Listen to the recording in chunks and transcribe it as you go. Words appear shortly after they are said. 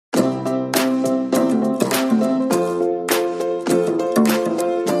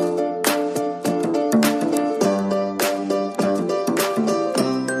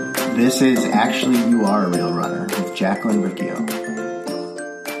This is Actually You Are a Real Runner with Jacqueline Riccio.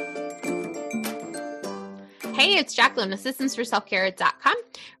 Hey, it's Jacqueline, assistanceforselfcare.com,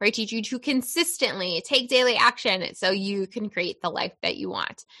 where I teach you to consistently take daily action so you can create the life that you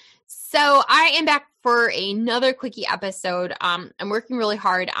want. So I am back for another quickie episode. I'm working really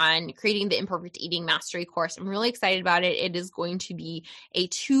hard on creating the Imperfect Eating Mastery course. I'm really excited about it. It is going to be a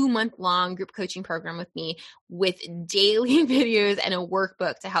 2-month-long group coaching program with me with daily videos and a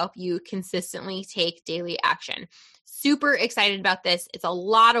workbook to help you consistently take daily action. Super excited about this. It's a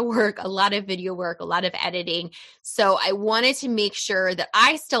lot of work, a lot of video work, a lot of editing. So I wanted to make sure that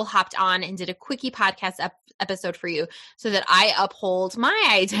I still hopped on and did a quickie podcast episode for you so that I uphold my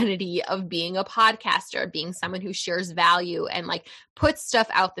identity of being a podcaster, being someone who shares value and like puts stuff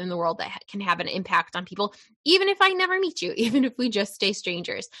out in the world that can have an impact on people, even if I never meet you, even if we just stay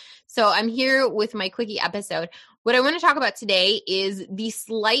strangers. So I'm here with my quickie episode. What I want to talk about today is the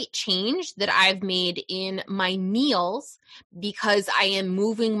slight change that I've made in my meals because I am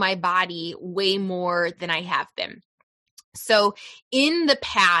moving my body way more than I have been. So in the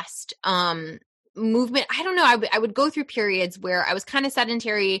past, movement, I don't know, I would go through periods where I was kind of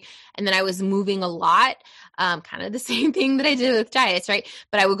sedentary and then I was moving a lot, kind of the same thing that I did with diets, right?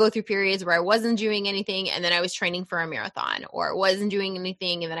 But I would go through periods where I wasn't doing anything and then I was training for a marathon, or wasn't doing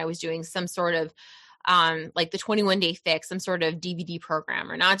anything and then I was doing some sort of like the 21-day fix, some sort of DVD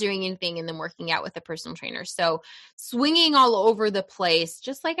program, or not doing anything and then working out with a personal trainer. So swinging all over the place,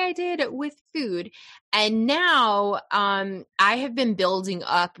 just like I did with food. And now I have been building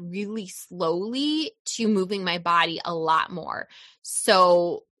up really slowly to moving my body a lot more.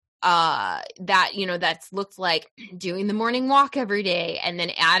 So that's looked like doing the morning walk every day and then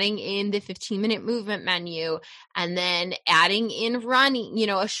adding in the 15-minute movement menu and then adding in running,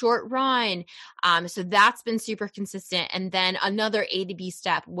 a short run. So that's been super consistent. And then another A to B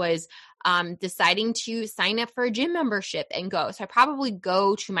step was deciding to sign up for a gym membership and go. So I probably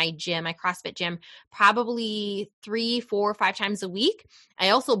go to my gym, my CrossFit gym, probably 3, 4, 5 times a week. I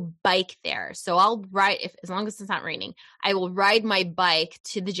also bike there. So I'll ride, as long as it's not raining, I will ride my bike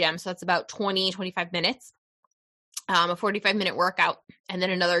to the gym. So that's about 20, 25 minutes, a 45-minute workout, and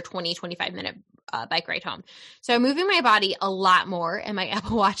then another 20, 25-minute bike ride home. So I'm moving my body a lot more, and my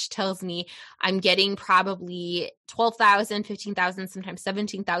Apple Watch tells me I'm getting probably 12,000, 15,000, sometimes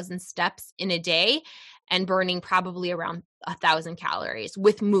 17,000 steps in a day and burning probably around 1,000 calories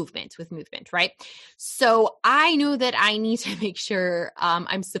with movement, right? So I know that I need to make sure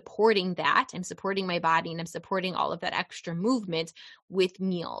I'm supporting that. I'm supporting my body and I'm supporting all of that extra movement with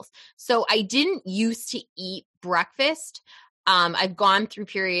meals. So I didn't used to eat breakfast. I've gone through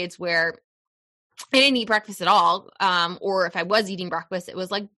periods where I didn't eat breakfast at all. Or if I was eating breakfast, it was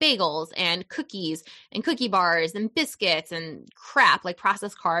like bagels and cookies and cookie bars and biscuits and crap, like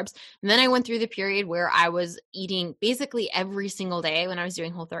processed carbs. And then I went through the period where I was eating basically every single day when I was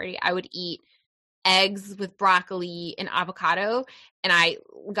doing Whole30. I would eat eggs with broccoli and avocado. And I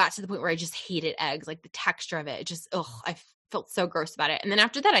got to the point where I just hated eggs, like the texture of it. I felt so gross about it. And then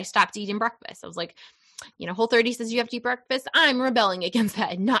after that, I stopped eating breakfast. I was like, Whole30 says you have to eat breakfast. I'm rebelling against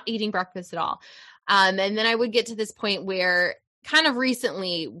that and not eating breakfast at all. And then I would get to this point where kind of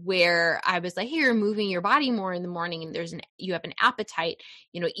recently where I was like, hey, you're moving your body more in the morning and you have an appetite,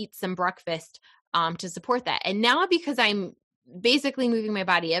 eat some breakfast to support that. And now because I'm basically moving my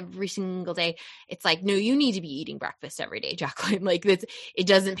body every single day, it's like, no, you need to be eating breakfast every day, Jacqueline. Like it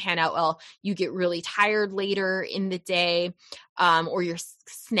doesn't pan out well. You get really tired later in the day, or you're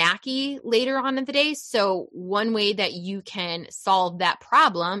snacky later on in the day. So one way that you can solve that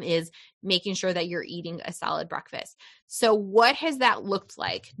problem is making sure that you're eating a solid breakfast. So what has that looked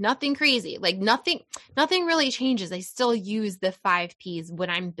like? Nothing crazy, like nothing really changes. I still use the 5 Ps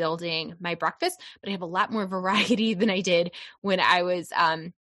when I'm building my breakfast, but I have a lot more variety than I did when I was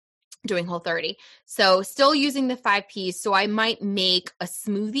doing Whole30. So still using the 5 Ps. So I might make a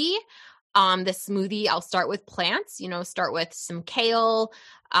smoothie. The smoothie, I'll start with plants, start with some kale,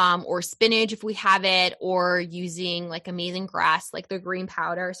 or spinach if we have it, or using like amazing grass, like the green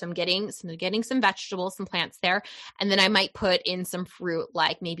powder. So I'm getting some vegetables, some plants there. And then I might put in some fruit,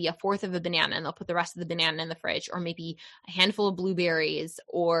 like maybe 1/4 of a banana, and I'll put the rest of the banana in the fridge, or maybe a handful of blueberries,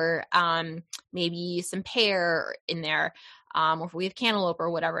 or maybe some pear in there. Or if we have cantaloupe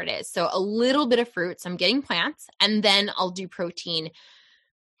or whatever it is. So a little bit of fruit. So I'm getting plants, and then I'll do protein.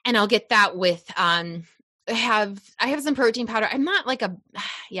 And I'll get that with I have some protein powder. I'm not like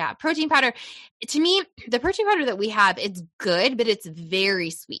protein powder. To me, the protein powder that we have, it's good, but it's very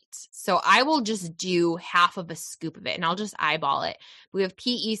sweet. So I will just do half of a scoop of it and I'll just eyeball it. We have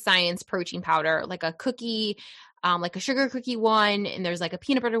PE Science protein powder, like a cookie, like a sugar cookie one, and there's like a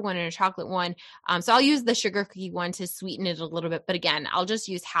peanut butter one and a chocolate one. So I'll use the sugar cookie one to sweeten it a little bit. But again, I'll just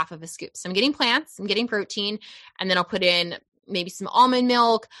use half of a scoop. So I'm getting plants, I'm getting protein, and then I'll put in maybe some almond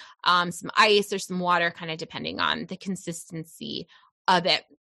milk, some ice or some water, kind of depending on the consistency of it.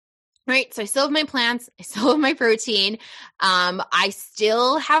 Right. So I still have my plants. I still have my protein. I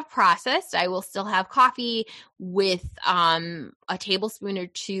still have processed. I will still have coffee with a tablespoon or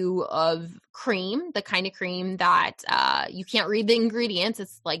two of cream, the kind of cream that you can't read the ingredients.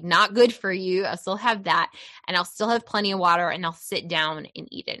 It's like not good for you. I'll still have that. And I'll still have plenty of water, and I'll sit down and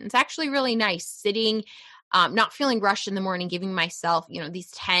eat it. And it's actually really nice sitting, not feeling rushed in the morning, giving myself,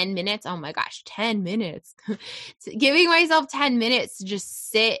 these 10 minutes. Oh my gosh, 10 minutes. Giving myself 10 minutes to just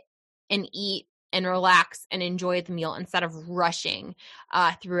sit and eat and relax and enjoy the meal instead of rushing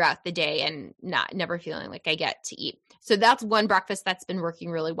throughout the day and never feeling like I get to eat. So that's one breakfast that's been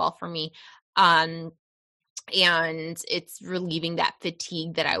working really well for me. And it's relieving that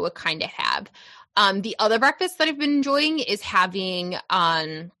fatigue that I would kind of have. The other breakfast that I've been enjoying is having,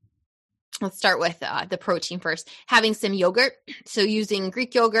 let's start with the protein first, having some yogurt. So using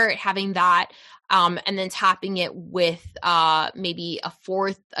Greek yogurt, having that, and then topping it with maybe a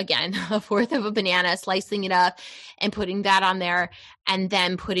fourth of a banana, slicing it up and putting that on there, and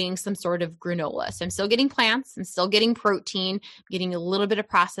then putting some sort of granola. So I'm still getting plants, I'm still getting protein, getting a little bit of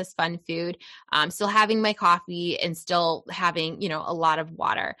processed fun food, still having my coffee, and still having, a lot of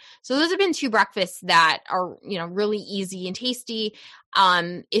water. So those have been two breakfasts that are, really easy and tasty.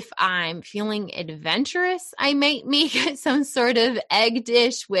 If I'm feeling adventurous, I might make some sort of egg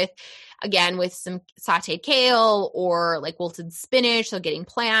dish with some sauteed kale or like wilted spinach. So getting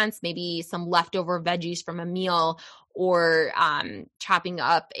plants, maybe some leftover veggies from a meal, or chopping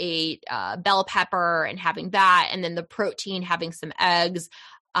up a bell pepper and having that. And then the protein, having some eggs,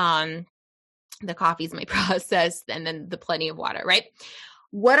 the coffee's my process, and then the plenty of water, right?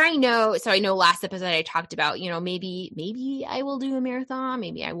 What I know, so I know last episode I talked about, maybe I will do a marathon,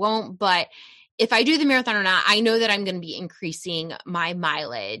 maybe I won't, but if I do the marathon or not, I know that I'm going to be increasing my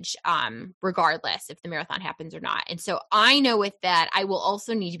mileage, regardless if the marathon happens or not. And so I know with that, I will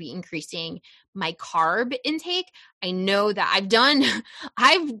also need to be increasing my carb intake. I know that I've done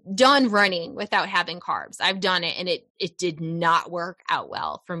running without having carbs. I've done it, and it did not work out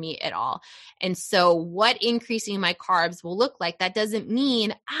well for me at all. And so what increasing my carbs will look like, that doesn't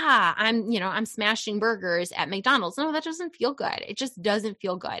mean, I'm smashing burgers at McDonald's. No, that doesn't feel good. It just doesn't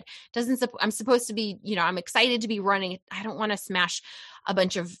feel good. I'm supposed to be, I'm excited to be running. I don't want to smash a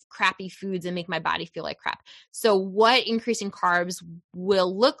bunch of crappy foods and make my body feel like crap. So what increasing carbs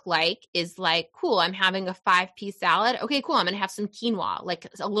will look like is like, cool, I'm having a 5-piece salad. Okay, cool. I'm going to have some quinoa, like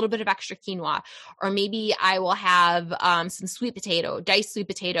a little bit of extra quinoa. Or maybe I will have some sweet potato, diced sweet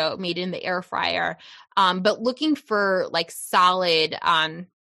potato made in the air fryer. But looking for like solid,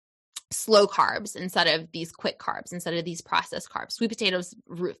 slow carbs instead of these quick carbs, instead of these processed carbs. Sweet potatoes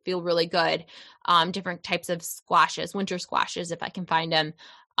feel really good. Different types of squashes, winter squashes, if I can find them,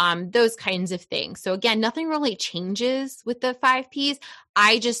 those kinds of things. So again, nothing really changes with the 5Ps.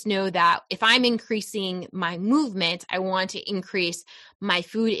 I just know that if I'm increasing my movement, I want to increase my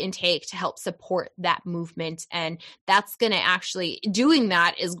food intake to help support that movement. And that's going to doing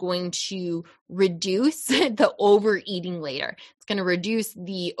that is going to reduce the overeating later. It's going to reduce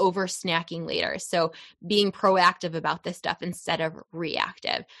the over snacking later. So being proactive about this stuff instead of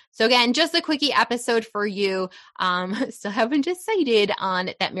reactive. So again, just a quickie episode for you. Still haven't decided on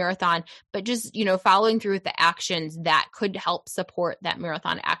that marathon, but just, following through with the actions that could help support that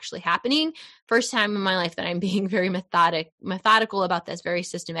marathon actually happening. First time in my life that I'm being very methodical about this, very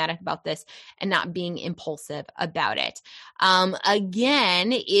systematic about this, and not being impulsive about it.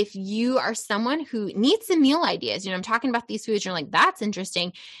 Again, if you are someone who needs some meal ideas, I'm talking about these foods, you're like, that's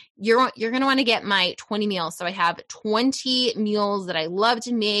interesting. You're going to want to get my 20 meals. So I have 20 meals that I love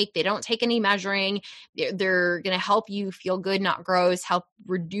to make. They don't take any measuring. They're going to help you feel good, not gross, help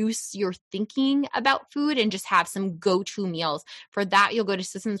reduce your thinking about food, and just have some go-to meals. For that, you'll go to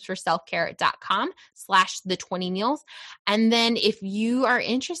systemsforselfcare.com/the20 meals. And then if you are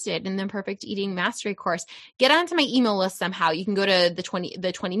interested in the Perfect Eating Mastery course, get onto my email list somehow. You can go to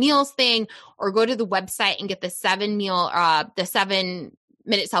the 20 meals thing, or go to the website and get the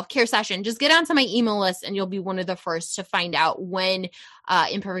 7-minute self-care session. Just get onto my email list and you'll be one of the first to find out when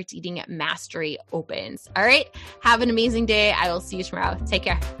Imperfect Eating Mastery opens. All right. Have an amazing day. I will see you tomorrow. Take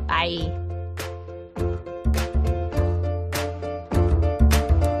care. Bye.